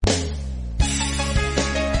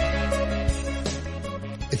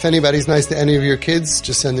If anybody's nice to any of your kids,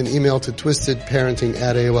 just send an email to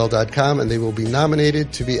twistedparenting@aol.com and they will be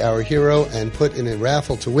nominated to be our hero and put in a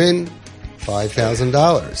raffle to win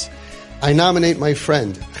 $5,000. I nominate my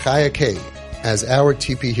friend, Chaya K, as our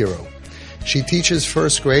TP hero. She teaches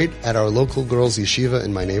first grade at our local girls' yeshiva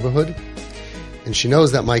in my neighborhood, and she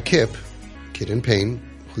knows that my kid in pain,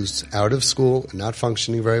 who's out of school and not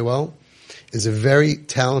functioning very well, is a very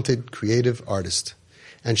talented, creative artist.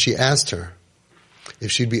 And she asked her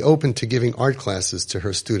if she'd be open to giving art classes to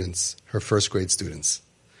her students, her first grade students,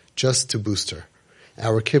 just to boost her.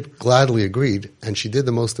 Our kid gladly agreed, and she did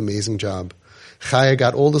the most amazing job. Chaya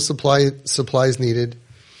got all the supplies needed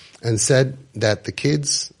and said that the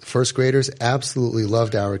kids, first graders, absolutely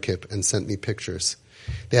loved our kid and sent me pictures.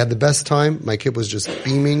 They had the best time. My kid was just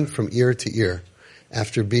beaming from ear to ear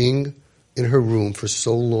after being in her room for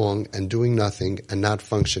so long and doing nothing and not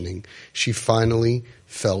functioning. She finally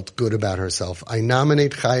felt good about herself. I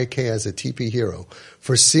nominate Chaya K as a TP hero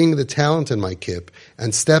for seeing the talent in my kid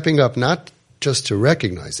and stepping up not just to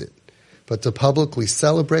recognize it, but to publicly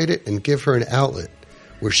celebrate it and give her an outlet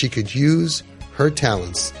where she could use her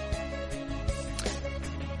talents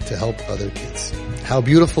to help other kids. How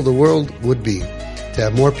beautiful the world would be to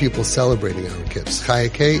have more people celebrating our kids.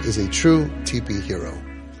 Chaya K is a true TP hero.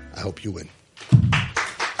 I hope you win.